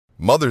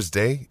Mother's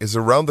Day is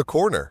around the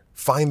corner.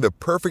 Find the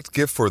perfect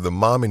gift for the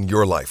mom in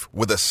your life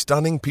with a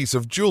stunning piece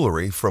of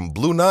jewelry from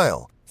Blue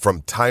Nile.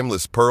 From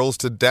timeless pearls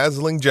to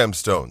dazzling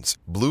gemstones,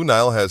 Blue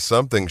Nile has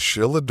something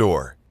she'll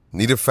adore.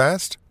 Need it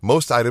fast?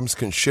 Most items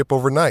can ship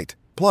overnight.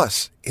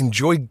 Plus,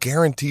 enjoy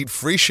guaranteed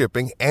free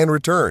shipping and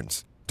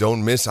returns.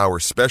 Don't miss our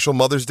special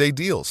Mother's Day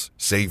deals.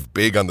 Save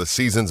big on the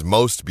season's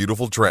most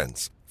beautiful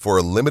trends. For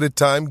a limited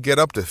time, get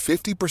up to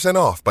 50%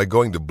 off by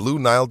going to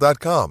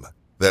BlueNile.com.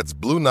 That's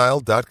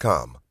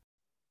BlueNile.com.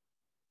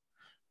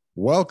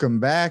 Welcome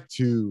back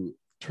to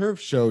Turf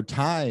Show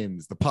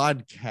Times, the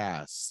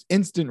podcast,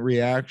 instant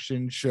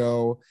reaction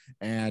show.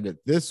 And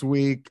this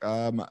week,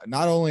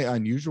 not only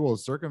unusual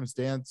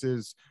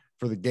circumstances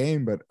for the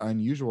game, but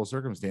unusual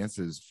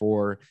circumstances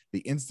for the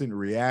instant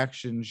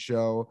reaction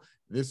show.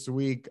 This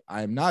week,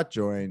 I'm not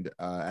joined,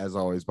 as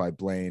always, by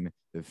Blaine,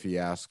 the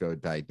Fiasco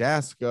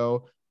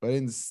Didasco, but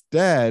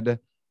instead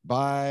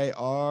by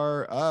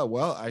our,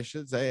 I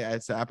should say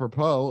it's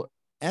apropos,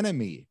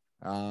 enemy.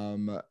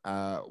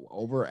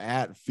 Over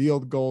at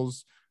Field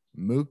Goals,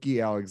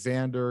 Mookie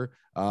Alexander,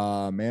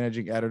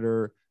 managing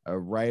editor, a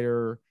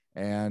writer,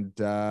 and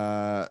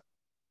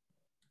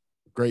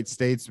great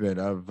statesman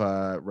of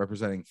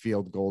representing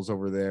Field Goals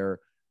over there,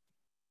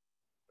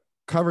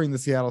 covering the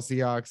Seattle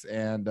Seahawks.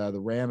 And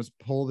the Rams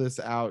pull this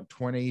out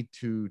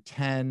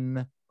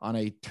 20-10 on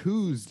a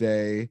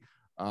Tuesday.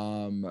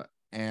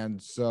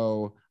 And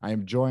so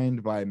I'm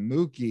joined by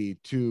Mookie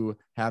to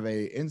have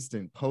a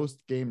instant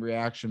post-game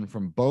reaction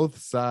from both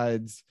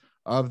sides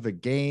of the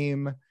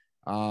game.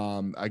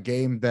 A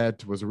game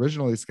that was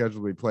originally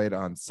scheduled to be played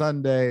on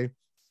Sunday,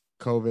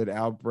 COVID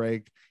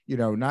outbreak,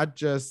 not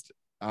just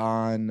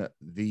on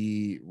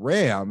the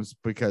Rams,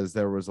 because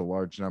there was a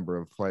large number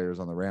of players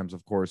on the Rams,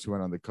 of course, who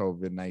went on the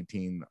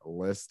COVID-19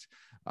 list,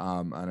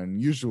 an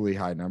unusually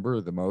high number,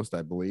 the most,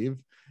 I believe.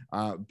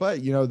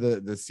 But,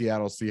 the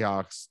Seattle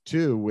Seahawks,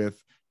 too,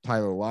 with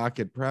Tyler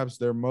Lockett, perhaps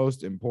their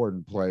most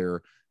important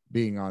player,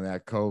 being on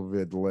that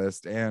COVID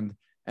list, and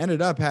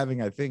ended up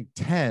having, I think,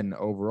 10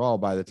 overall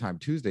by the time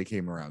Tuesday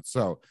came around.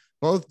 So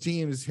both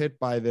teams hit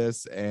by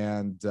this,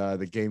 and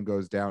the game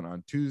goes down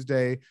on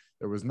Tuesday.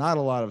 There was not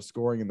a lot of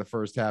scoring in the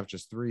first half,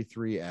 just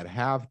 3-3 at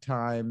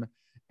halftime,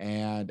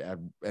 and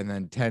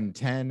then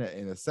 10-10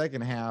 in the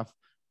second half.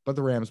 But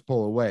the Rams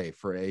pull away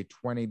for a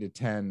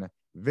 20-10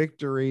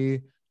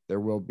 victory. There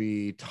will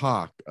be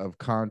talk of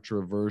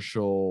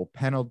controversial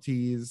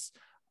penalties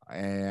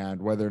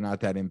and whether or not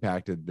that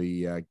impacted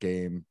the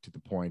game to the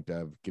point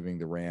of giving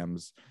the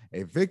Rams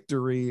a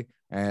victory,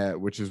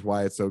 which is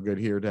why it's so good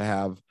here to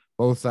have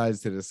both sides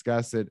to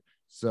discuss it.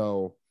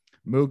 So,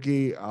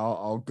 Mookie,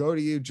 I'll go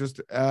to you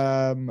just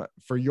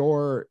for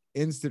your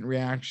instant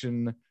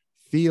reaction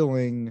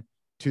feeling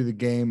to the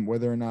game,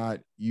 whether or not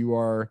you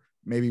are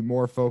maybe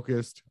more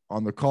focused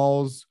on the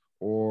calls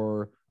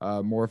or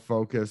more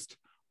focused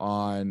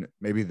on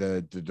maybe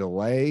the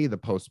delay, the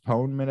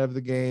postponement of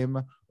the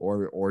game,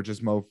 or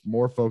just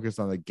more focused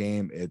on the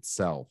game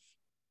itself.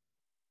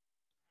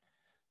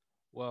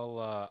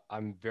 Well,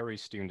 I'm very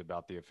steamed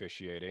about the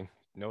officiating.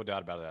 No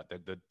doubt about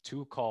that. The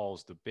two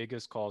calls, the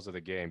biggest calls of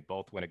the game,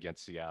 both went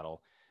against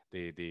Seattle.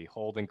 The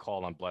holding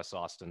call on Bless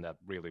Austin that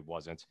really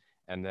wasn't,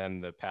 and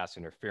then the pass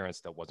interference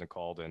that wasn't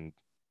called, and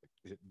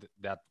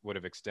that would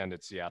have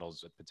extended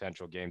Seattle's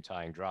potential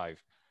game-tying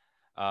drive.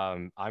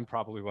 I'm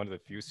probably one of the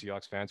few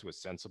Seahawks fans who was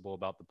sensible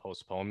about the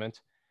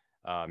postponement.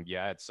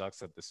 It sucks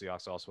that the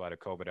Seahawks also had a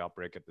COVID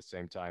outbreak at the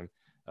same time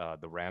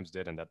the Rams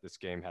did, and that this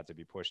game had to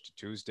be pushed to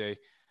Tuesday.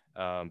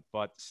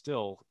 But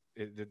still,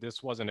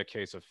 this wasn't a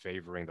case of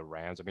favoring the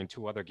Rams. I mean,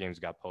 two other games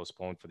got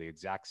postponed for the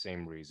exact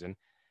same reason.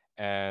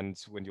 And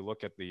when you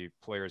look at the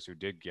players who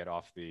did get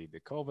off the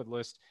COVID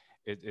list,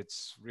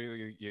 it's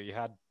really, you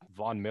had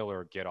Von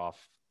Miller get off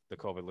the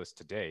COVID list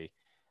today,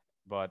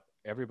 but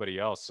everybody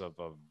else of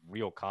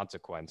real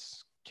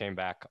consequence came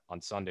back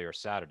on Sunday or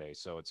Saturday.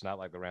 So it's not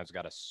like the Rams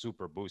got a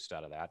super boost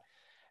out of that.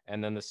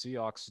 And then the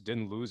Seahawks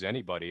didn't lose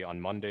anybody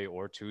on Monday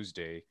or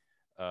Tuesday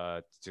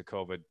to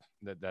COVID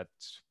that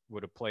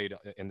would have played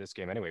in this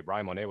game anyway.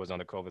 Brian Monet was on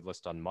the COVID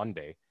list on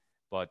Monday,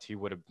 but he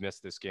would have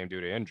missed this game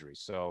due to injury.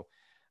 So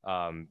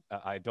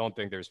I don't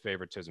think there's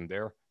favoritism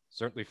there.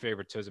 Certainly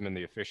favoritism in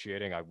the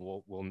officiating. I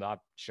will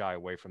not shy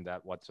away from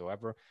that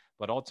whatsoever.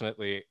 But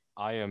ultimately,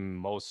 I am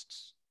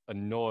most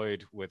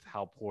annoyed with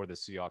how poor the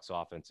Seahawks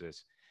offense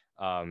is.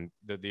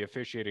 The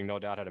officiating no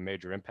doubt had a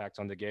major impact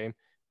on the game,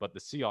 but the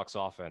Seahawks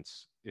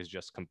offense is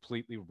just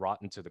completely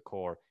rotten to the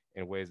core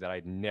in ways that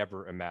I'd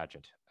never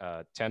imagined.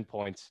 10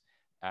 points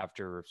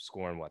after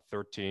scoring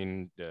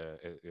 13,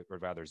 or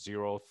rather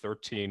 0,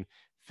 13,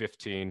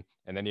 15,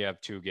 and then you have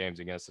two games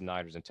against the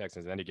Niners and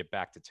Texans, and then you get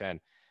back to 10.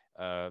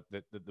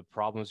 The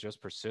problems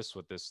just persist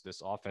with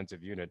this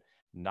offensive unit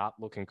not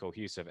looking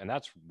cohesive, and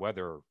that's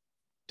whether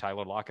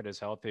Tyler Lockett is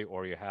healthy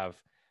or you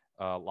have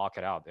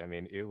Lockett out. I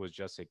mean, it was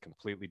just a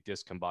completely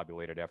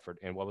discombobulated effort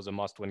in what was a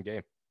must-win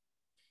game.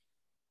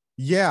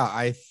 Yeah,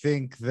 I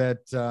think that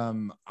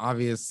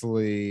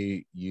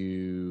obviously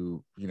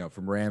you know,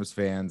 from Rams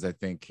fans, I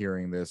think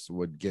hearing this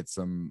would get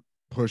some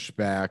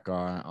pushback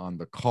on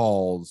the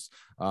calls,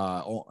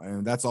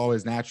 and that's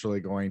always naturally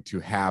going to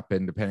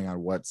happen depending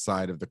on what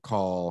side of the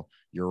call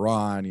you're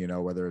on,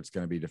 whether it's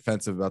going to be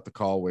defensive about the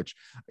call, which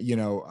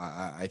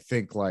I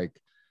think like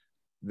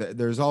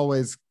there's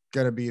always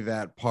going to be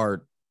that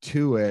part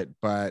to it.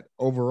 But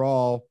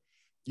overall,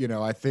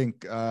 I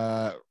think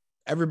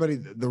everybody,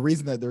 the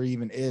reason that there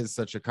even is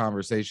such a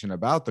conversation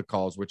about the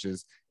calls, which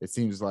is, it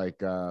seems like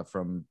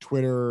from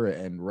Twitter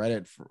and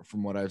Reddit,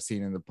 from what I've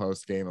seen in the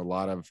post game, a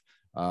lot of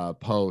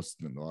posts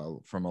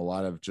from a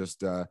lot of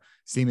just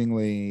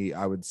seemingly,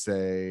 I would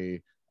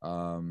say,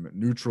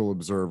 neutral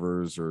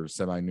observers or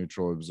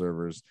semi-neutral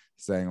observers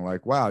saying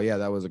like, wow, yeah,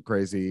 that was a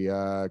crazy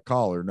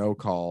call or no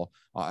call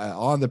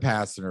on the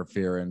pass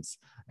interference.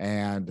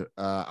 And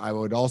I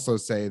would also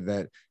say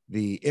that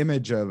the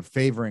image of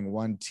favoring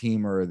one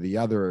team or the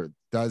other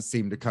does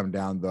seem to come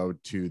down, though,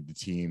 to the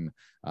team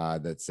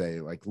that say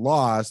like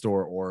lost,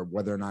 or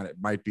whether or not it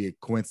might be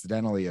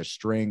coincidentally a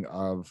string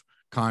of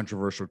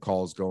controversial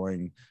calls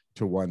going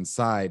to one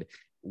side.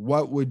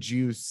 What would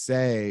you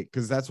say?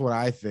 Because that's what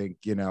I think,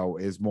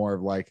 is more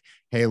of like,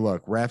 hey,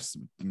 look, refs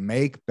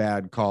make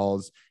bad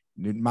calls.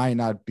 It might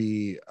not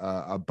be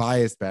a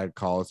biased bad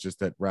call. It's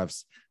just that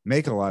refs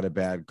make a lot of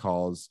bad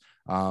calls.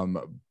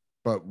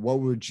 But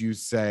what would you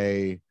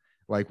say?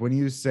 Like when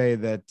you say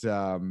that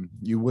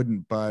you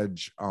wouldn't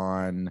budge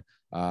on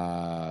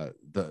you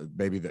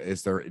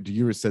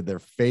said their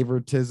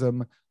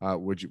favoritism,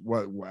 would you,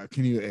 what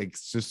can you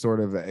just sort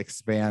of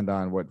expand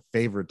on what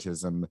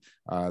favoritism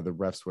the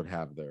refs would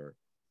have there?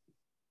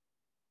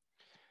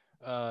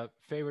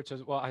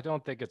 Favoritism. Well, I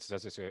don't think it's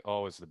necessarily,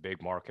 it's the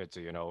big markets.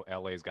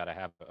 LA's got to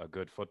have a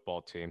good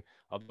football team.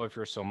 Although if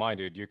you're so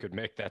minded, you could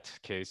make that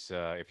case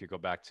if you go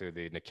back to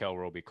the Nikel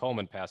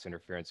Roby-Coleman pass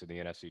interference in the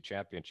NFC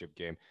Championship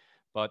game.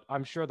 But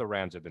I'm sure the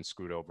Rams have been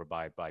screwed over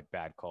by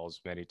bad calls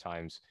many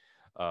times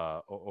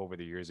over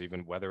the years,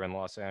 even whether in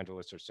Los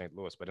Angeles or St.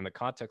 Louis. But in the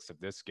context of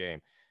this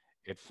game,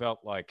 it felt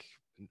like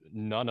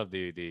none of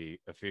the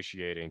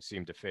officiating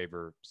seemed to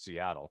favor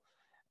Seattle.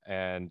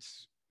 And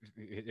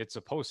it's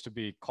supposed to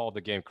be called the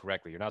game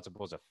correctly. You're not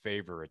supposed to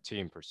favor a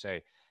team per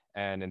se.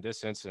 And in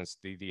this instance,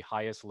 the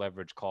highest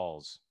leverage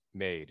calls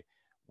made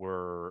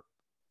were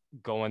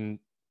going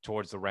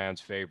towards the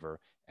Rams' favor.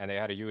 And they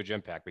had a huge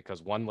impact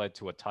because one led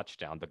to a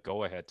touchdown, the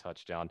go-ahead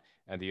touchdown,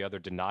 and the other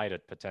denied a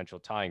potential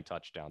tying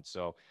touchdown.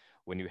 So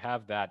when you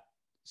have that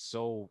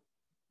so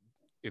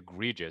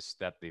egregious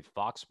that the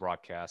Fox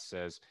broadcast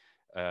says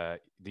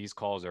these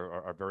calls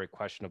are very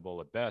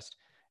questionable at best,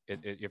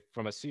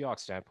 from a Seahawks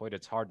standpoint,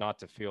 it's hard not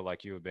to feel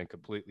like you have been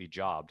completely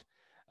jobbed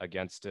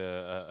against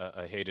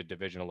a hated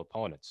divisional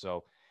opponent.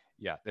 So,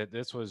 yeah,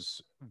 this was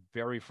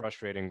very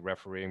frustrating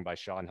refereeing by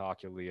Sean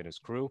Hockley and his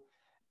crew,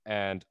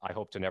 and I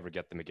hope to never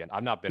get them again.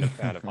 I've not been a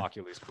fan of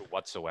Hockley's crew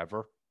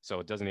whatsoever, so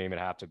it doesn't even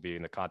have to be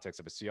in the context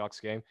of a Seahawks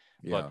game.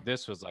 Yeah. But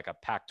this was like a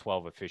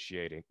Pac-12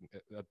 officiating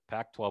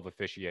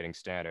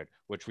standard,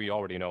 which we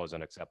already know is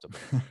unacceptable.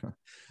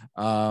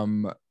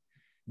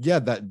 Yeah,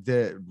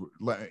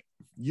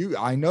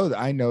 I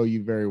know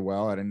you very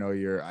well, and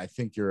I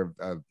think you're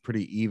a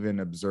pretty even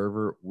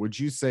observer. Would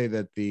you say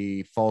that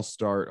the false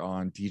start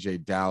on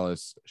DJ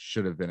Dallas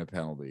should have been a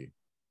penalty?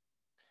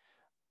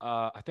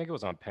 I think it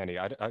was on Penny.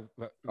 I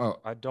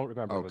don't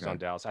remember if it was on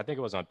Dallas. I think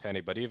it was on Penny,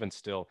 but even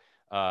still,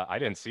 I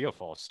didn't see a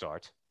false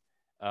start.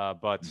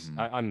 But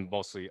I'm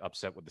mostly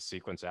upset with the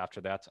sequence after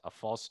that. A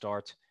false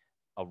start,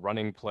 a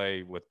running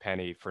play with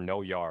Penny for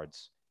no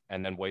yards,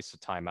 and then waste a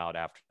timeout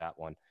after that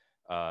one.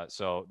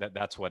 So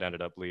that's what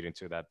ended up leading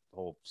to that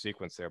whole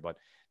sequence there. But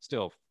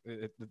still,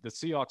 the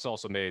Seahawks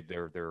also made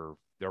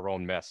their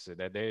own mess.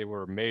 They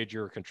were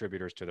major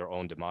contributors to their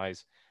own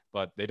demise,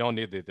 but they don't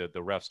need the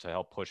refs to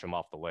help push them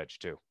off the ledge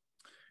too.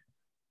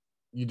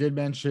 You did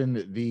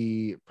mention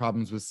the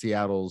problems with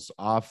Seattle's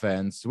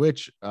offense,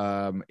 which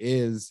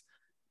is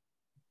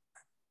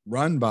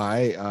run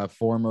by a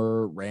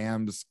former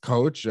Rams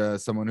coach,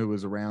 someone who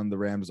was around the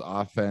Rams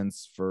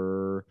offense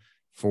for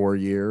 4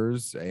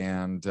 years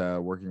and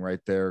working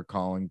right there,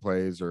 calling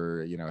plays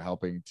or,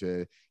 helping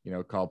to,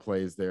 call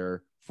plays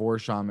there for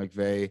Sean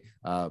McVay,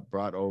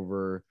 brought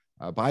over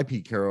by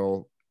Pete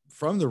Carroll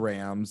from the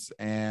Rams.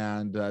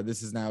 And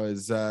this is now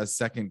his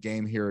second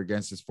game here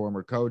against his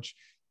former coach,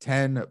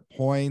 10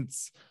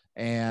 points.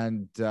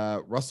 And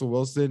Russell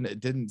Wilson,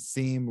 it didn't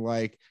seem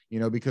like,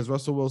 because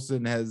Russell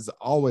Wilson has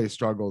always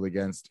struggled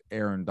against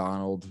Aaron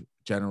Donald,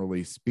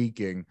 generally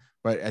speaking.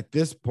 But at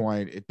this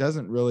point, it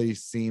doesn't really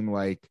seem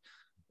like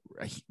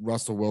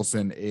Russell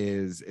Wilson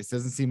it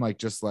doesn't seem like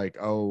just like,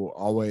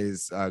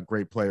 always a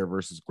great player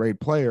versus great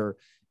player.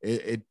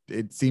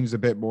 It seems a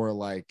bit more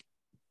like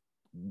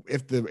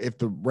if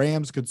the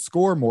Rams could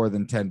score more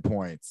than 10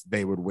 points,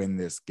 they would win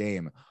this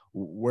game.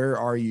 Where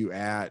are you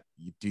at,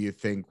 do you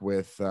think,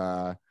 with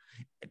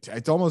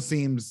it almost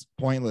seems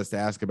pointless to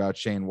ask about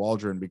Shane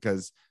Waldron,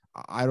 because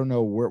I don't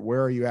know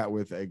where are you at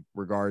with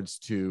regards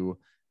to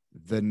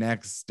the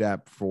next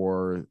step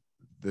for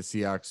the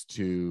Seahawks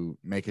to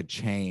make a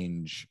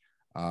change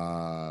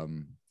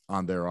on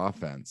their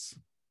offense?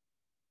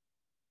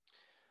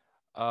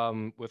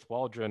 With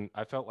Waldron,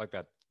 I felt like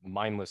that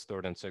mindless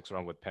 3rd and 6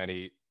 run with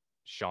Penny,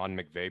 Sean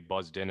McVay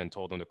buzzed in and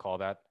told him to call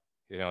that,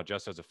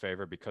 just as a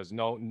favor, because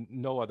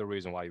no other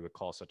reason why you would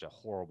call such a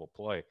horrible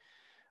play.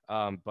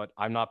 But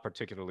I'm not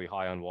particularly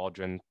high on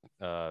Waldron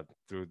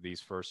through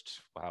these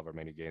first, however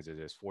many games it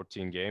is,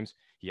 14 games.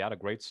 He had a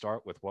great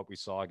start with what we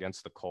saw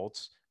against the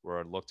Colts, where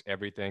it looked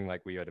everything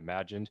like we had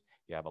imagined.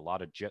 You have a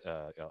lot of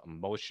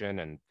motion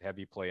and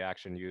heavy play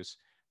action use,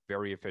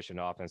 very efficient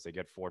offense. They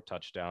get 4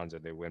 touchdowns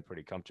and they win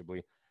pretty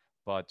comfortably.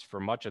 But for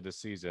much of the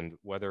season,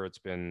 whether it's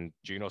been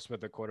Geno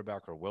Smith at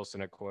quarterback or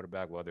Wilson at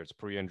quarterback, whether it's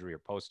pre-injury or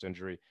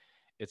post-injury,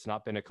 it's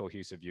not been a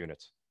cohesive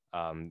unit.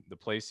 The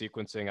play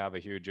sequencing, I have a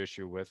huge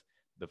issue with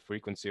the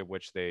frequency of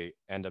which they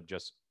end up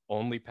just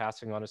only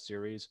passing on a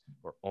series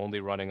or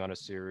only running on a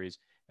series.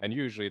 And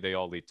usually they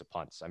all lead to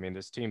punts. I mean,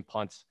 this team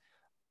punts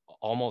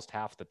almost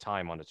half the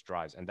time on its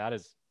drives, and that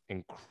is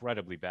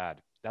incredibly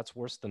bad. That's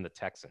worse than the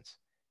Texans.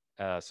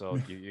 So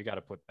you got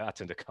to put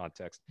that into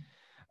context.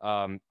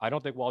 I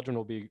don't think Waldron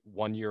will be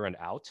 1 year and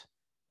out,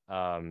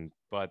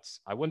 but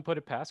I wouldn't put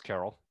it past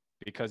Carroll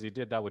because he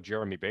did that with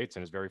Jeremy Bates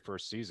in his very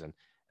first season.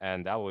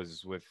 And that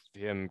was with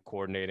him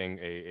coordinating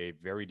a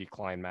very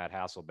declined Matt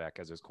Hasselbeck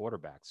as his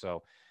quarterback.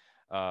 So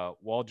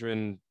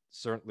Waldron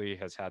certainly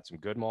has had some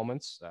good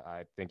moments.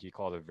 I think he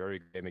called a very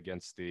good game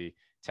against the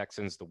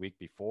Texans the week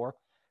before.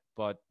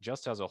 But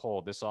just as a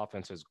whole, this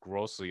offense has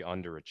grossly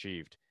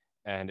underachieved.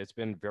 And it's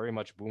been very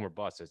much boom or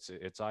bust.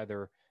 It's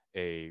either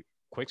a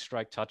quick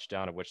strike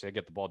touchdown at which they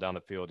get the ball down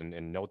the field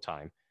in no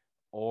time,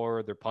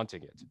 or they're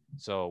punting it.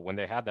 So when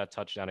they had that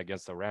touchdown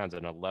against the Rams,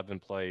 an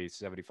 11-play,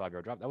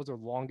 75-yard drive, that was their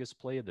longest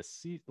play of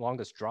the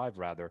longest drive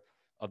rather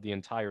of the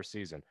entire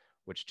season,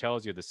 which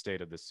tells you the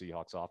state of the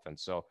Seahawks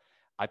offense. So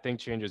I think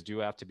changes do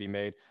have to be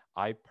made.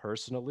 I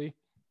personally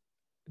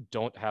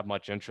don't have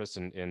much interest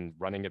in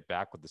running it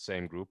back with the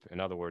same group. In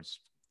other words,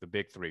 the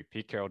big three: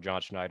 Pete Carroll,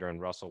 John Schneider, and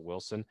Russell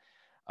Wilson.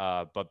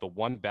 But the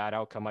one bad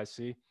outcome I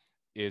see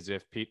is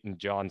if Pete and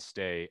John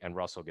stay and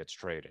Russell gets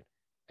traded.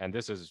 And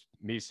this is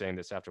me saying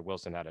this after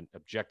Wilson had an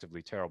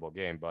objectively terrible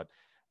game, but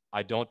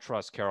I don't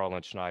trust Carroll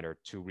and Schneider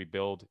to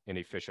rebuild an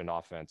efficient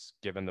offense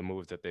given the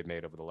moves that they've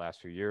made over the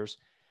last few years.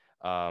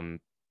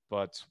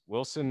 But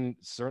Wilson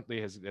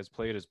certainly has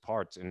played his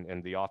part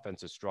in the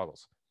offensive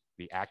struggles.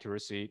 The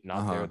accuracy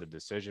not there, the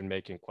decision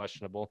making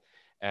questionable.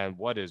 And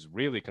what is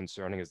really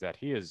concerning is that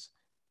he is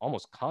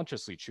almost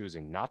consciously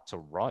choosing not to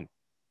run.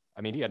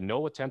 I mean, he had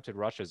no attempted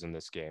rushes in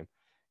this game.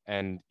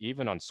 And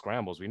even on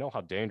scrambles, we know how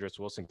dangerous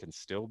Wilson can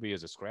still be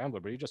as a scrambler,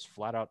 but he just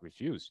flat out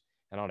refused.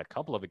 And on a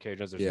couple of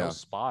occasions, there's no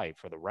spy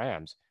for the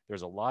Rams.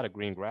 There's a lot of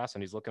green grass,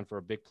 and he's looking for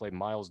a big play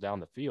miles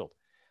down the field.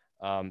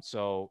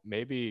 So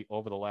maybe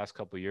over the last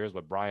couple of years,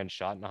 what Brian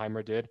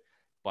Schottenheimer did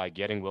by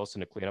getting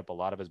Wilson to clean up a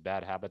lot of his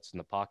bad habits in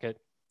the pocket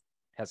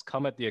has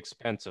come at the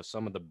expense of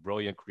some of the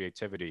brilliant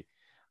creativity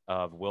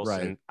of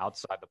Wilson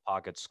outside the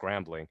pocket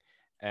scrambling.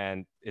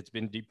 And it's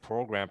been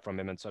deprogrammed from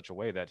him in such a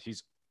way that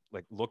he's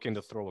like looking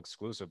to throw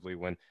exclusively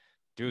when,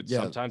 dude,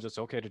 sometimes it's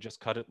okay to just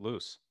cut it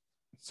loose.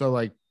 So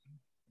like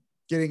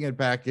getting it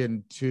back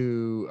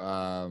into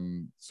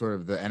sort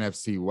of the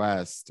NFC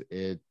West,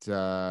 it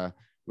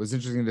was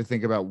interesting to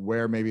think about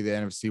where maybe the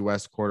NFC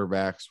West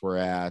quarterbacks were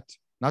at,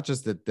 not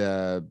just at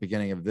the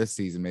beginning of this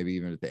season, maybe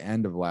even at the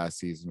end of last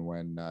season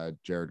when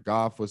Jared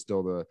Goff was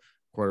still the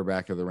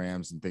quarterback of the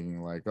Rams, and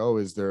thinking like, oh,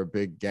 is there a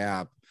big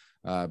gap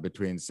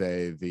between,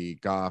 say, the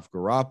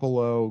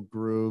Goff-Garoppolo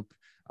group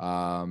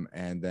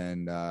and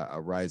then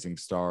a rising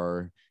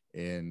star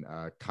in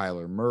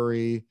Kyler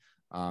Murray.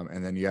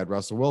 And then you had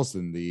Russell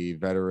Wilson, the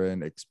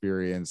veteran,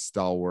 experienced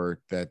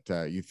stalwart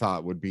that you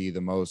thought would be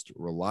the most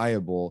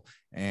reliable.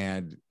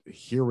 And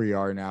here we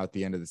are now at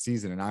the end of the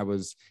season. And I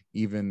was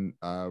even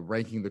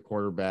ranking the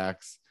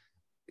quarterbacks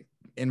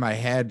in my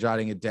head,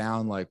 jotting it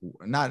down, like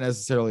not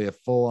necessarily a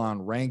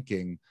full-on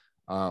ranking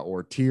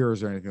or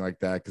tiers or anything like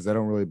that, because I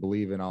don't really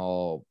believe in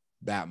all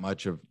that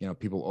much of,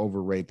 people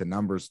overrate the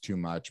numbers too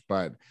much.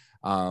 But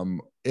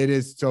it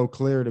is so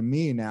clear to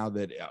me now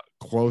that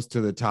close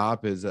to the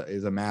top is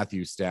a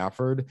Matthew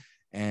Stafford.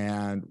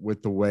 And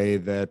with the way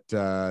that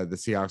the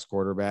Seahawks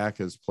quarterback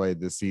has played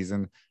this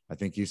season, I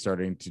think he's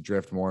starting to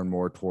drift more and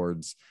more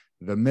towards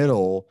the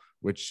middle,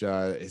 which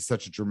is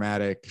such a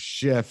dramatic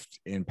shift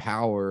in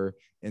power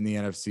in the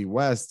NFC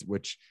West,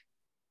 which,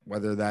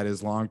 whether that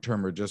is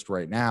long-term or just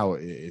right now,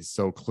 is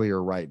so clear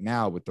right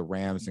now with the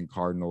Rams and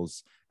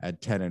Cardinals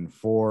at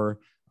 10-4,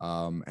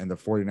 and the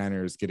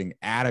 49ers getting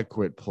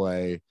adequate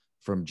play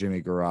from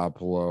Jimmy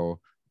Garoppolo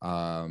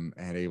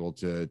and able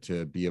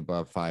to be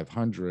above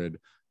 500.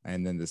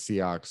 And then the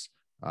Seahawks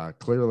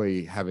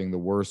clearly having the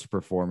worst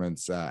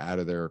performance out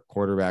of their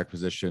quarterback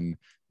position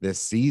this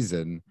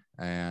season,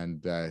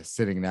 and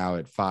sitting now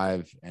at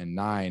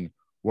 5-9.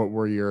 What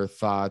were your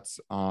thoughts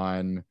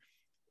on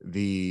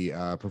the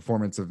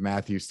performance of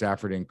Matthew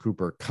Stafford and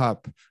Cooper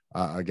Kupp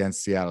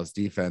against Seattle's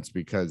defense?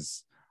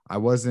 Because I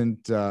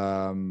wasn't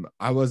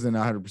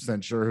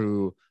 100% sure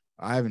who.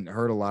 I haven't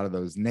heard a lot of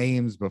those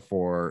names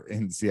before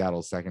in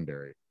Seattle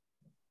secondary.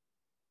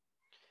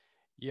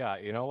 Yeah,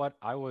 you know what?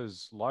 I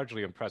was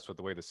largely impressed with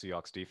the way the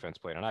Seahawks defense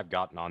played, and I've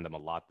gotten on them a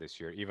lot this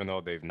year, even though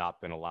they've not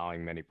been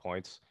allowing many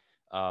points.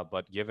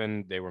 But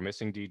given they were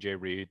missing DJ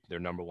Reed, their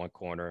number one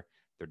corner,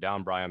 they're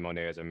down Brian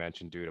Monet, as I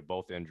mentioned, due to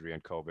both injury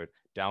and COVID,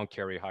 down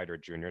Kerry Hyder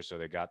Jr., so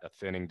they got a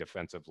thinning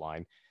defensive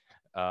line.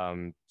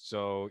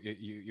 So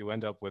you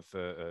end up with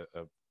a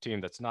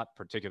team that's not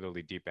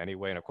particularly deep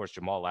anyway. And of course,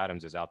 Jamal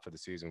Adams is out for the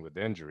season with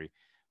injury.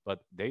 But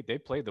they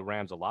played the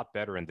Rams a lot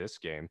better in this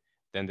game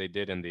than they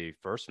did in the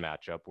first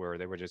matchup, where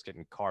they were just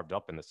getting carved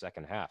up in the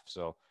second half.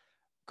 So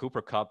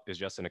Cooper Cup is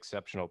just an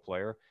exceptional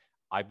player.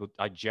 I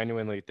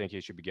genuinely think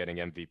he should be getting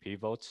MVP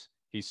votes.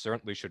 He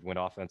certainly should win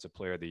Offensive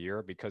Player of the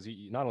Year because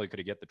he not only could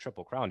he get the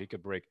triple crown, he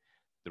could break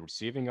the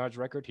receiving yards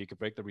record, he could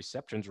break the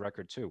receptions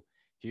record too.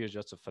 He is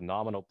just a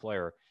phenomenal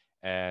player.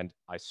 And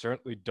I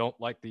certainly don't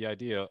like the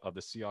idea of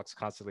the Seahawks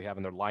constantly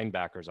having their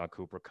linebackers on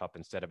Cooper Cup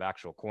instead of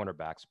actual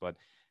cornerbacks. But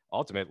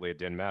ultimately, it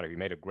didn't matter. He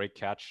made a great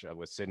catch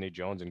with Sidney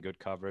Jones in good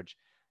coverage.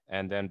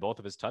 And then both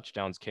of his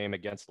touchdowns came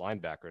against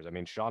linebackers. I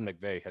mean, Sean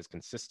McVay has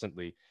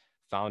consistently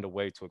found a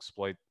way to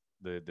exploit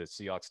the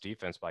Seahawks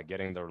defense by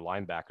getting their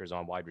linebackers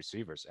on wide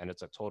receivers. And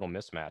it's a total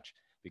mismatch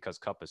because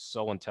Cup is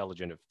so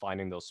intelligent at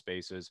finding those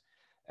spaces.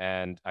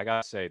 And I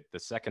got to say, the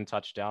second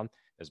touchdown,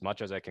 as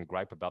much as I can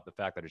gripe about the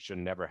fact that it should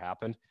never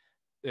happen,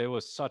 it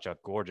was such a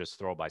gorgeous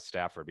throw by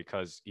Stafford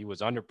because he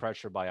was under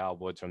pressure by Al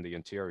Woods from the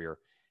interior,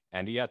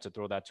 and he had to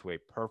throw that to a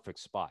perfect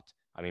spot.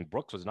 I mean,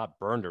 Brooks was not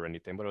burned or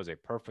anything, but it was a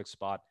perfect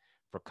spot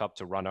for Cup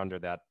to run under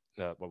that.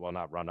 Well,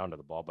 not run under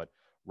the ball, but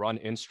run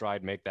in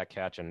stride, make that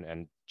catch,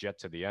 and jet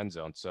to the end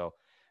zone. So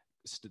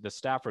the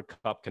Stafford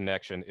Cup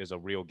connection is a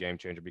real game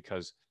changer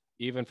because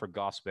even for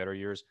Goff's better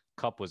years,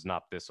 Cup was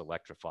not this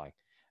electrifying.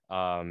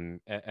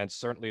 And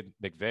certainly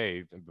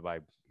McVay, by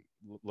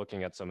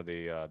looking at some of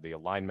the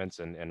alignments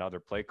and other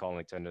play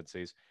calling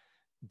tendencies,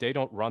 they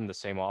don't run the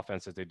same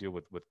offense as they do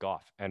with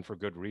Goff, and for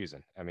good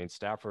reason. I mean,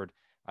 Stafford,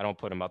 I don't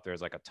put him up there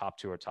as like a top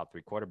two or top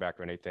three quarterback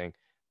or anything,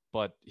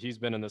 but he's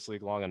been in this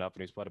league long enough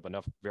and he's put up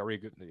enough very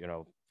good,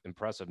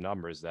 impressive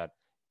numbers that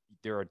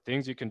there are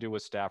things you can do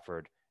with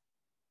Stafford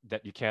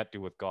that you can't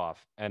do with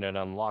Goff, and it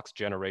unlocks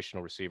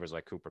generational receivers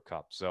like Cooper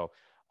Cup. So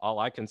all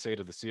I can say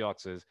to the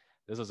Seahawks is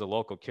this is a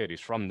local kid. He's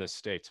from this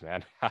state,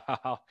 man.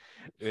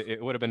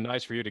 It would have been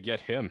nice for you to get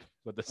him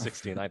with the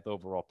 69th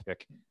overall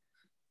pick.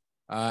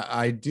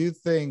 I do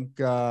think,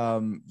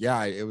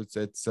 yeah,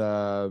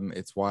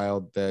 it's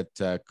wild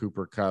that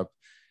Cooper Cup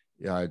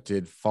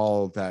did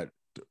fall that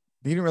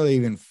he didn't really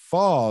even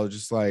fall,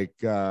 just like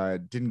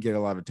didn't get a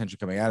lot of attention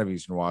coming out of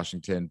Eastern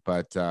Washington,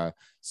 but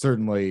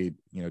certainly,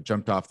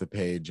 jumped off the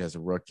page as a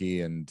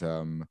rookie and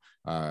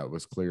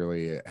was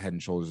clearly head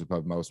and shoulders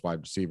above most wide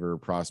receiver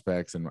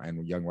prospects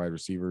and young wide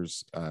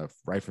receivers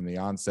right from the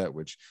onset,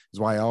 which is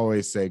why I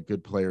always say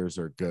good players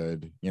are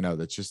good.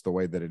 That's just the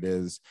way that it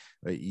is.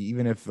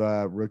 Even if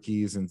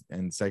rookies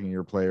and second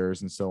year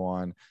players and so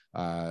on,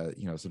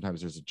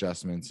 sometimes there's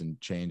adjustments and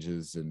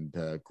changes and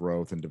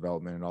growth and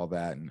development and all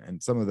that.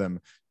 And some of them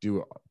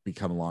do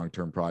become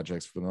long-term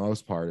projects. For the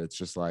most part, it's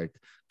just like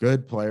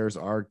good players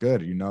are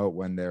good,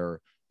 when they're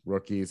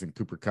rookies. And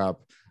Cooper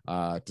Cup,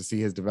 to see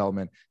his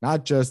development,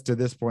 not just to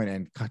this point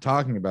and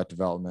talking about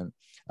development,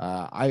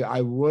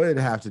 I would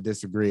have to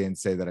disagree and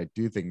say that I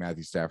do think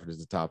Matthew Stafford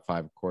is a top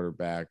 5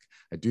 quarterback.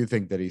 I do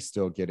think that he's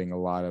still getting a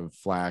lot of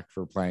flack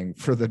for playing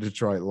for the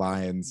Detroit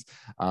Lions.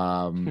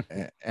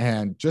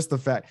 And just the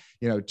fact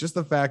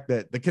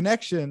that the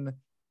connection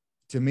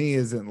to me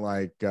isn't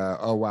like,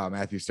 oh, wow,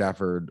 Matthew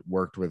Stafford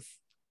worked with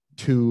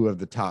 2 of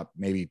the top,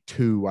 maybe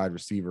 2 wide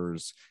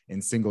receivers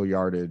in single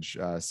yardage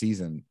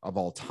season of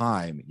all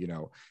time.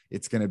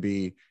 It's going to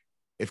be,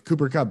 if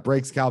Cooper Cup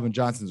breaks Calvin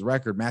Johnson's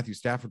record, Matthew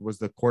Stafford was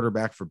the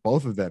quarterback for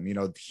both of them.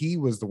 He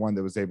was the one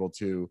that was able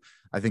to,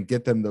 I think,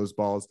 get them those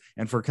balls.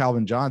 And for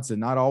Calvin Johnson,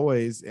 not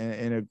always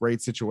in a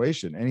great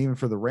situation. And even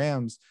for the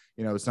Rams,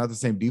 it's not the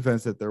same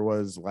defense that there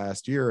was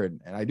last year. And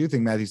I do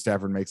think Matthew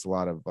Stafford makes a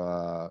lot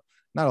of,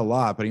 not a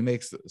lot, but he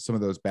makes some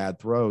of those bad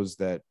throws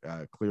that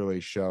clearly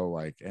show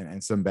like,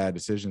 and some bad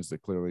decisions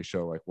that clearly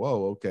show like,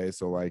 whoa, okay.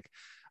 So like,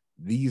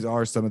 these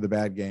are some of the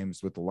bad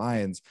games with the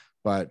Lions,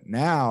 but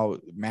now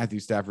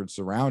Matthew Stafford's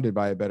surrounded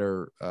by a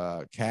better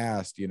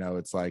cast.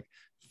 It's like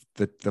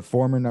the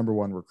former number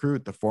 1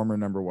 recruit, the former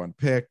number 1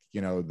 pick,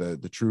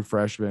 the true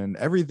freshman,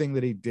 everything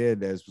that he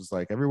did was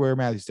like everywhere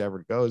Matthew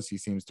Stafford goes, he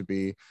seems to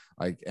be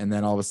like, and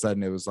then all of a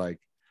sudden it was like,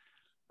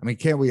 I mean,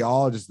 can't we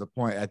all just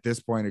at this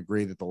point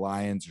agree that the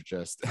Lions are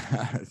just,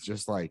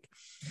 just like,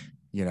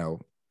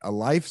 a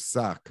life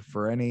suck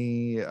for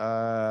any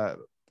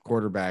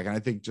quarterback. And I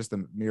think just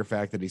the mere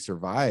fact that he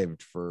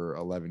survived for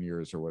 11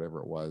 years or whatever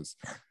it was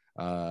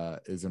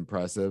is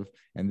impressive.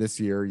 And this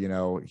year,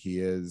 he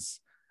is,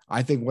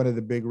 I think one of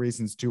the big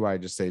reasons too, I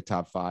just say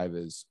top 5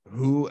 is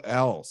who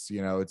else,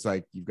 it's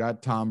like, you've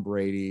got Tom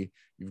Brady,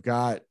 you've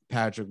got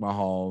Patrick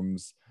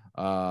Mahomes,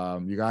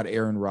 you got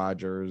Aaron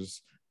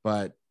Rodgers,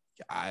 but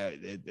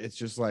it's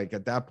just like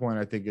at that point,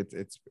 I think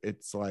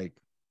it's like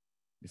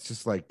it's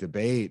just like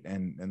debate.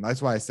 And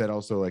that's why I said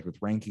also, like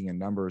with ranking and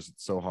numbers,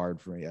 it's so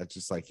hard for me. It's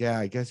just like, yeah,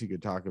 I guess you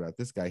could talk about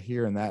this guy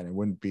here and that, and it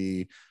wouldn't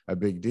be a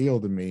big deal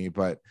to me.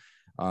 But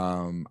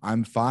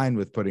I'm fine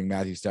with putting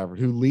Matthew Stafford,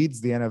 who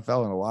leads the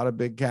NFL in a lot of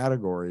big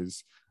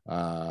categories.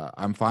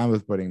 I'm fine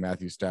with putting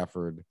Matthew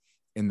Stafford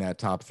in that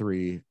top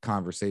 3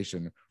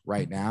 conversation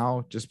right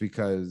now, just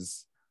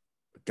because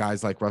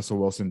guys like Russell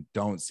Wilson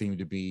don't seem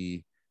to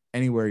be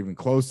anywhere even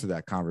close to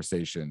that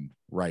conversation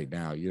right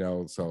now,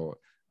 So,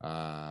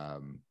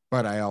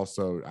 but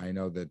I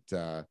know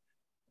that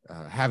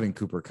having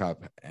Cooper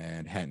Kupp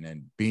and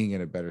Hetton being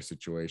in a better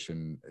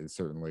situation is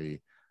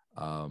certainly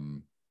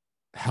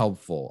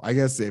helpful. I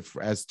guess if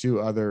as two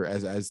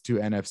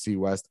NFC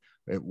West,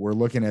 we're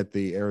looking at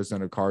the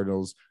Arizona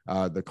Cardinals.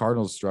 The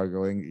Cardinals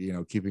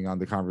struggling, keeping on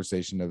the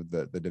conversation of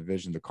the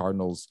division. The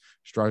Cardinals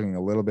struggling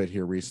a little bit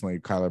here recently.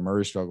 Kyler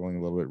Murray struggling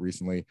a little bit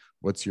recently.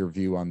 What's your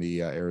view on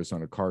the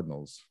Arizona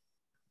Cardinals?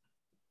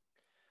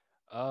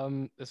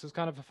 This is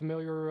kind of a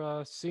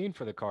familiar scene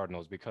for the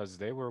Cardinals because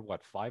they were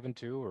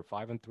 5-2 or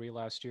 5-3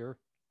 last year,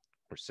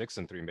 or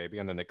 6-3 maybe,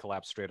 and then they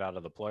collapsed straight out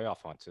of the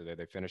playoff hunt. So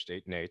they finished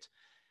 8-8.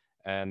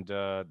 And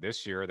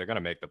this year, they're going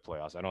to make the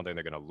playoffs. I don't think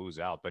they're going to lose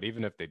out. But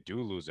even if they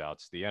do lose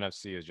out, the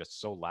NFC is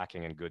just so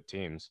lacking in good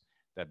teams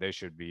that they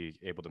should be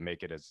able to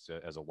make it as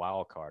a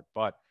wild card.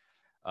 But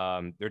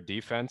their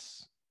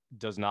defense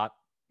does not.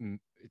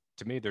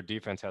 To me, their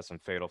defense has some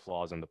fatal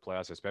flaws in the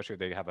playoffs, especially if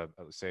they have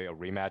say a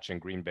rematch in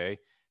Green Bay,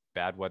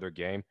 bad weather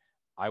game.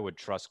 I would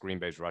trust Green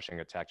Bay's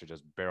rushing attack to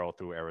just barrel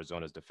through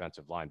Arizona's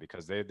defensive line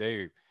because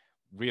they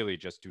really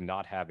just do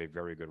not have a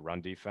very good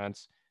run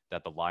defense.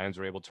 That the Lions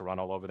are able to run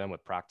all over them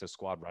with practice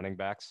squad running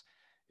backs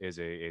is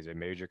a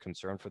major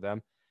concern for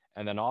them.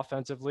 And then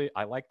offensively,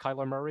 I like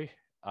Kyler Murray,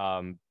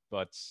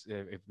 but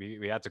if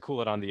we had to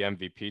cool it on the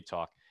MVP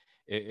talk,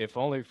 if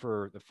only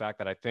for the fact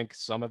that I think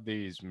some of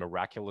these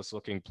miraculous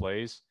looking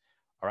plays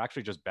are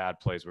actually just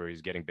bad plays where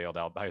he's getting bailed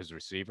out by his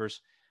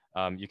receivers.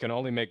 You can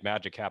only make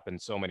magic happen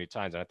so many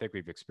times. And I think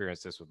we've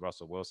experienced this with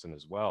Russell Wilson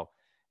as well.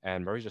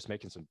 And Murray's just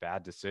making some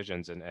bad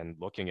decisions and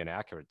looking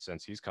inaccurate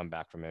since he's come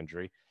back from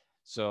injury.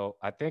 So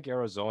I think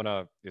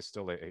Arizona is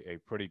still a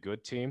pretty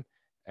good team,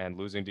 and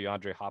losing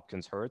DeAndre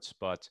Hopkins hurts.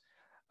 But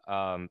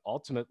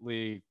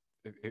ultimately,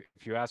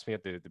 if you ask me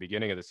at the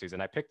beginning of the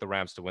season, I picked the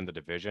Rams to win the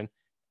division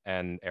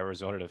and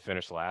Arizona to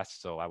finish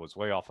last. So I was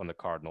way off on the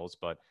Cardinals.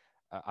 But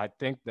I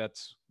think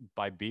that's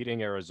by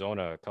beating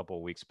Arizona a couple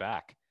of weeks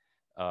back,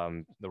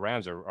 the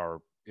Rams are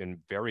in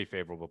very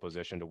favorable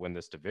position to win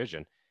this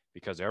division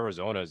because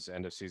Arizona's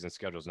end of season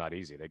schedule is not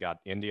easy. They got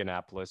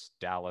Indianapolis,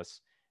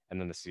 Dallas, and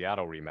then the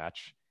Seattle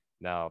rematch.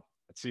 Now,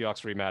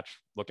 Seahawks rematch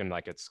looking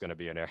like it's going to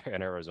be an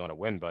Arizona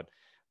win, but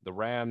the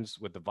Rams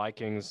with the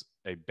Vikings,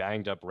 a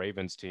banged up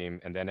Ravens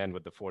team, and then end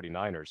with the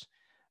 49ers,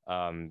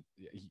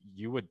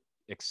 you would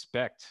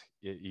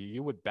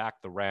you would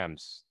back the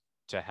Rams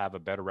to have a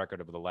better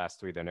record over the last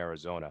 3 than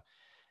Arizona.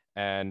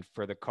 And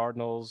for the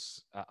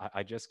Cardinals,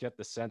 I just get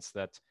the sense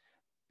that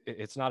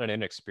it's not an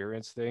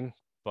inexperienced thing,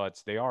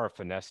 but they are a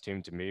finesse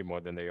team to me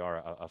more than they are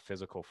a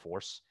physical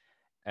force.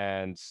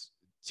 And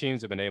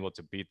teams have been able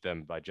to beat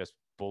them by just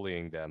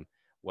bullying them,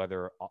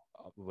 whether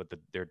with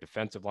their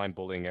defensive line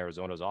bullying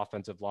Arizona's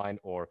offensive line,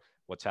 or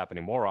what's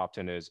happening more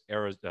often is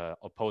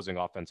opposing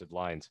offensive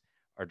lines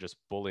are just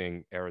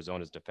bullying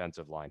Arizona's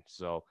defensive line.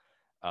 So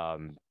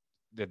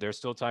there's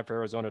still time for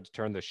Arizona to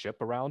turn the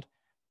ship around.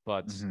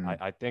 But Mm-hmm.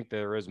 I think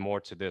there is more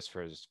to this.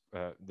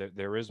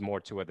 There is more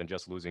to it than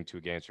just losing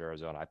 2 games to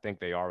Arizona. I think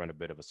they are in a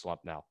bit of a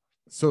slump now.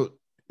 So,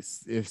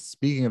 if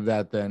speaking of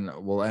that, then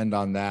we'll end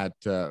on that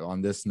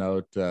on this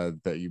note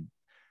that you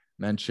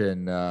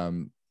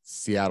mentioned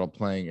Seattle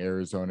playing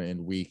Arizona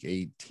in Week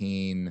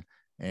 18,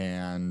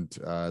 and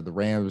the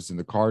Rams and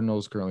the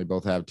Cardinals currently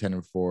both have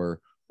 10-4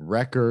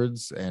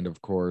 records, and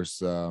of course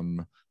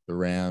the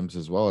Rams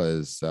as well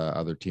as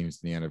other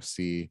teams in the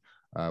NFC.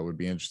 Would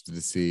be interested to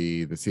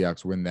see the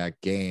Seahawks win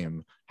that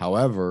game.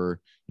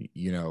 However,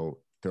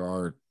 there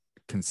are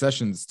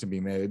concessions to be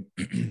made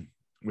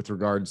with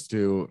regards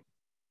to,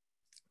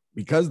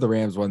 because the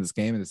Rams won this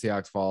game and the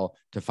Seahawks fall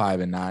to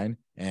 5-9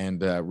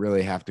 and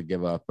really have to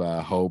give up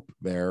hope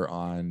there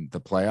on the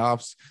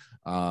playoffs.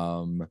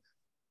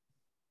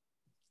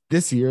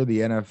 This year,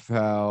 the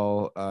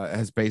NFL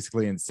has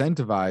basically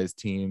incentivized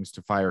teams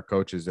to fire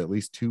coaches at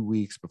least 2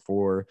 weeks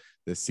before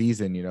the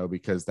season,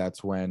 because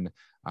that's when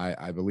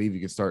I believe you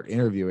can start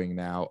interviewing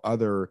now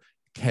other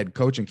head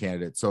coaching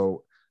candidates.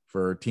 So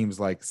for teams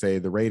like, say,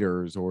 the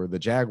Raiders or the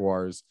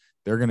Jaguars,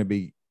 they're going to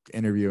be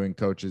interviewing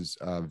coaches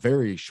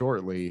very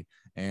shortly,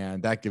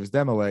 and that gives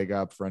them a leg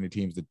up for any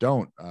teams that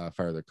don't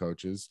fire their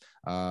coaches.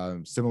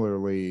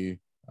 Similarly,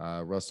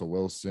 Russell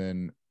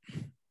Wilson,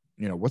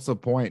 what's the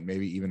point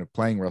maybe even of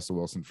playing Russell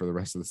Wilson for the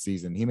rest of the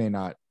season? He may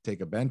not take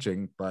a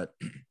benching, but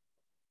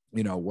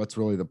what's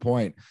really the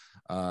point?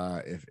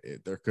 If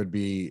there could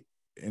be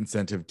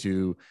incentive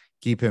to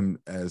keep him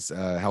as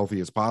healthy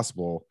as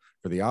possible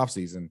for the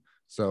offseason.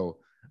 So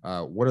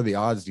what are the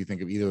odds, do you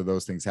think, of either of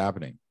those things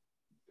happening?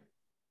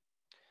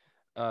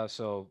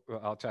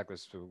 I'll tackle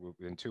this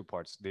in two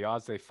parts. The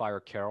odds they fire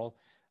Carroll,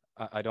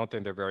 I don't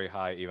think they're very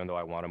high, even though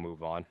I want to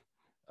move on.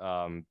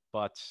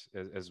 But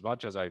as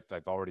much as I've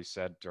already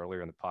said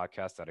earlier in the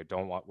podcast that I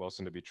don't want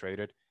Wilson to be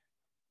traded,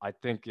 I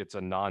think it's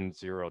a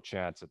non-zero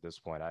chance at this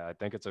point. I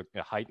think it's a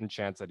heightened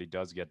chance that he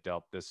does get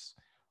dealt this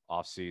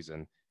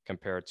offseason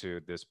compared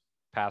to this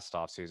past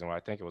offseason where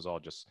I think it was all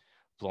just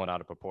blown out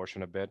of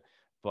proportion a bit.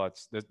 But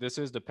this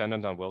is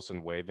dependent on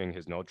Wilson waiving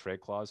his no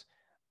trade clause.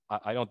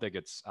 I don't think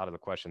it's out of the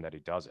question that he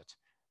does it.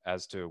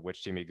 As to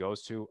which team he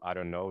goes to, I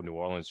don't know. New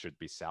Orleans should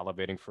be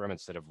salivating for him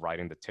instead of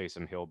riding the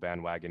Taysom Hill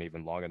bandwagon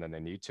even longer than they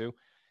need to.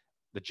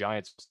 The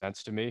Giants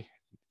sense to me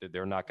that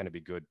they're not going to be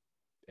good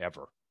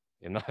ever.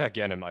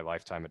 Again, in my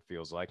lifetime, it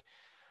feels like.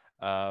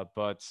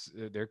 But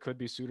there could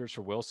be suitors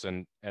for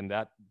Wilson, and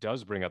that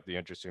does bring up the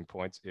interesting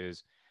points.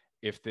 Is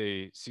if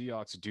the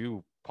Seahawks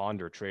do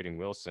ponder trading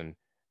Wilson,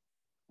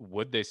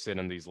 would they sit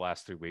in these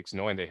last 3 weeks,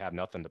 knowing they have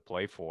nothing to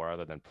play for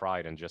other than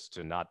pride and just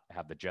to not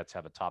have the Jets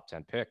have a top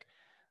 10 pick,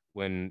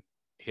 when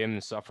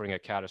him suffering a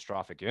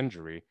catastrophic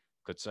injury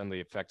could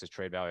suddenly affect his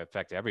trade value,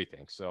 affect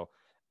everything. So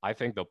I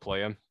think they'll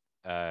play him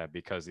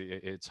because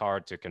it's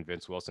hard to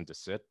convince Wilson to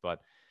sit, but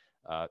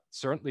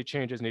certainly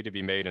changes need to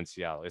be made in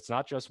Seattle. It's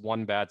not just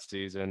one bad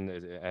season.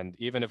 And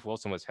even if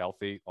Wilson was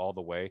healthy all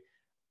the way,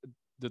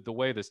 the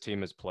way this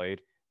team has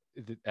played,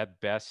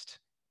 at best,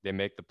 they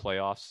make the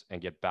playoffs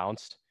and get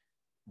bounced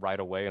right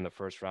away in the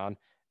first round.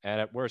 And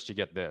at worst, you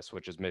get this,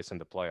 which is missing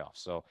the playoffs.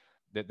 So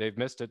they've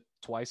missed it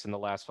twice in the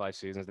last 5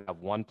 seasons. They have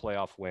one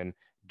playoff win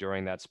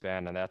during that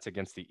span, and that's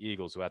against the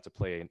Eagles, who had to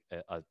play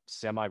a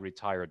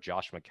semi-retired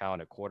Josh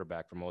McCown at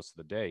quarterback for most of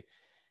the day.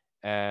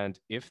 And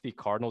if the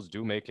Cardinals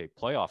do make a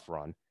playoff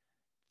run,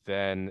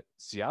 then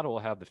Seattle will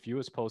have the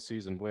fewest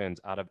postseason wins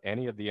out of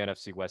any of the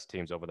NFC West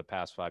teams over the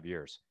past 5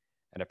 years.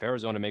 And if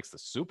Arizona makes the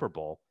Super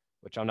Bowl,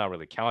 which I'm not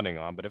really counting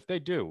on, but if they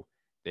do,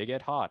 they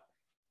get hot,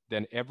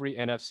 then every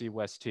NFC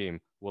West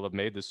team will have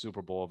made the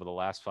Super Bowl over the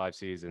last 5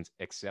 seasons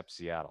except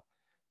Seattle.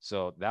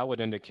 So that would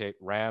indicate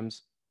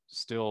Rams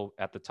still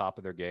at the top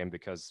of their game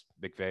because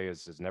McVay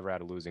has never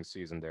had a losing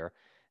season there,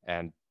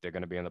 and they're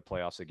going to be in the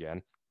playoffs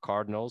again.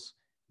 Cardinals,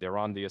 they're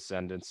on the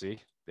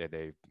ascendancy.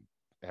 They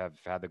have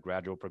had the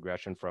gradual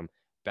progression from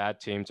bad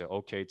team to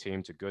okay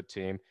team to good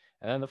team.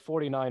 And then the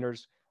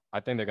 49ers, I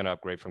think they're going to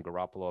upgrade from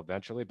Garoppolo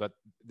eventually, but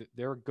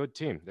they're a good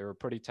team. They're a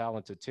pretty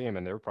talented team,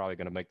 and they're probably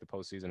going to make the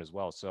postseason as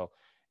well. So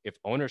if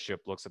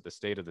ownership looks at the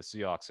state of the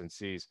Seahawks and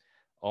sees,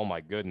 oh my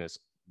goodness,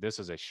 this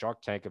is a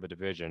shark tank of a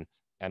division,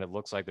 and it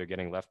looks like they're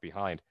getting left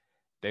behind,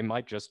 they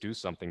might just do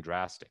something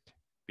drastic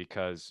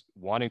because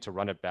wanting to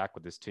run it back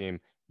with this team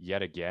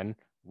yet again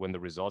when the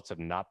results have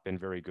not been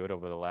very good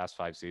over the last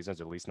 5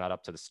 seasons, at least not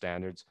up to the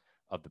standards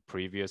of the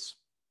previous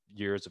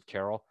years of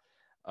Carroll,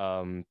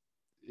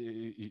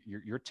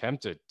 you're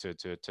tempted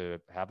to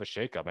have a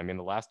shakeup. I mean,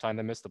 the last time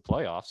they missed the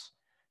playoffs,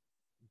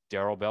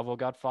 Darrell Bevell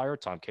got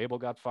fired, Tom Cable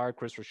got fired,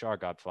 Chris Richard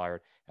got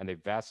fired, and they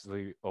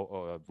vastly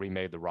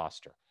remade the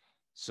roster.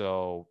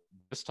 So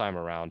this time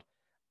around,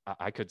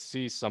 I could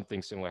see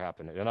something similar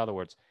happen. In other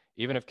words,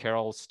 even if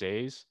Carroll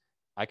stays,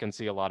 I can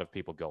see a lot of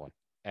people going,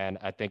 and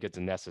I think it's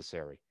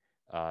necessary.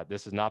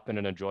 This has not been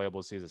an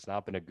enjoyable season. It's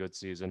not been a good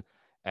season.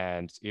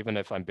 And even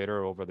if I'm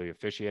bitter over the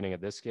officiating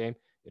of this game,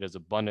 it is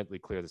abundantly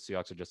clear the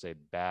Seahawks are just a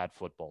bad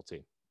football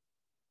team.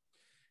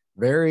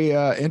 Very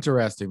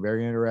interesting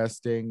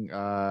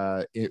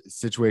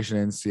situation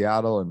in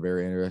Seattle, and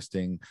very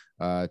interesting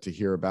to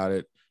hear about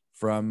it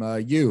from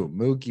you,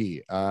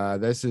 Mookie.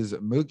 This is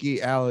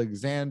Mookie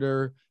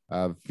Alexander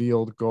of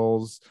Field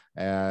Goals,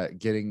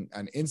 getting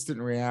an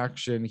instant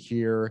reaction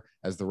here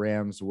as the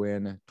Rams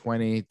win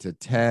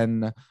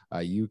 20-10.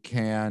 You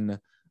can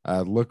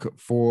look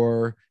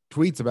for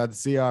tweets about the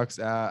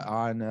Seahawks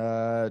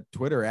on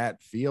Twitter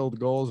at Field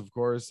Goals, of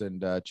course,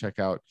 and check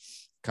out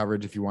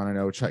coverage if you want to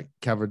know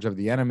coverage of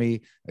the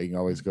enemy. You can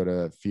always go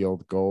to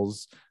Field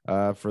Goals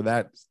for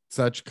that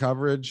such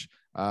coverage.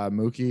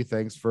 Mookie,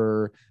 thanks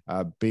for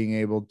being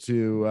able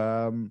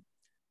to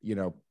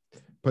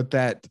put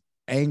that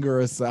anger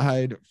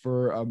aside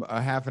for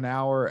a half an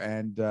hour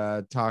and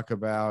talk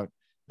about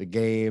the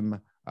game.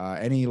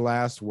 Any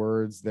last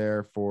words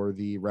there for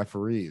the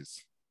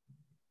referees?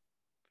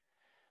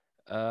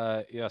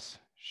 Yes,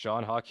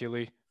 Sean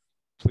Hockley,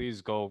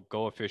 please go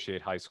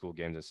officiate high school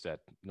games instead.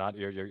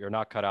 You're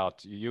not cut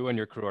out. You and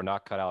your crew are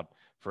not cut out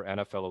for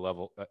NFL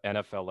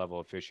level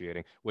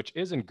officiating, which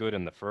isn't good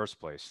in the first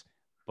place,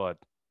 but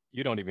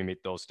you don't even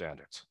meet those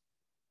standards.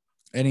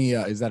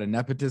 Is that a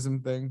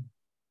nepotism thing?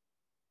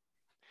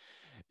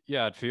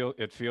 Yeah,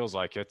 it feels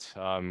like it.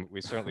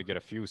 We certainly get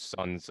a few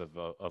sons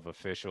of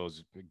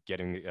officials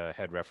getting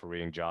head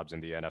refereeing jobs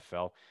in the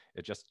NFL.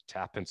 It just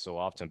happens so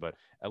often. But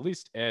at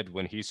least Ed,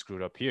 when he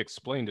screwed up, he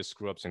explained his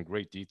screw ups in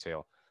great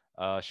detail.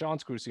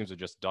 Sean's crew seems to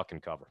just duck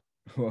and cover.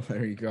 Well,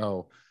 there you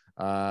go.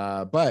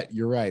 But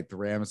you're right. The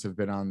Rams have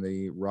been on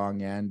the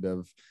wrong end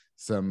of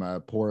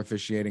some poor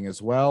officiating,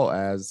 as well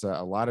as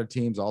a lot of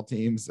teams. All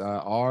teams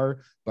are.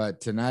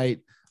 But tonight,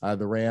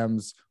 the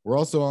Rams were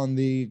also on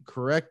the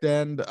correct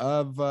end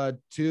of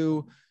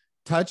two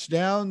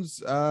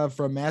touchdowns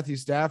from Matthew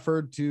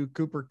Stafford to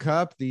Cooper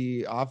Kupp,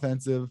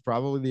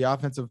 probably the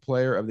offensive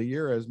player of the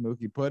year, as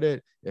Mookie put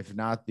it, if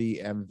not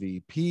the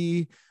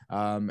MVP.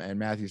 And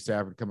Matthew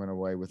Stafford coming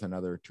away with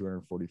another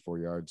 244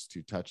 yards,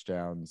 2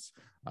 touchdowns.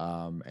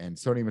 And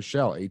Sony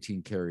Michel,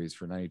 18 carries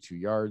for 92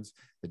 yards.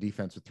 The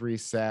defense with 3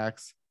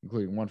 sacks,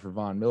 including 1 for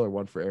Von Miller,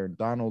 1 for Aaron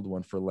Donald,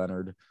 1 for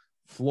Leonard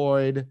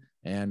Floyd,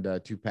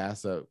 and 2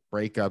 pass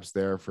breakups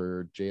there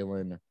for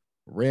Jalen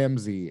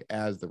Ramsey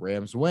as the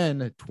Rams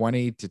win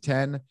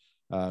 20-10.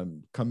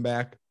 Come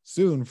back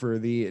soon for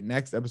the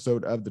next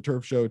episode of the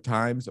Turf Show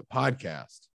Times podcast.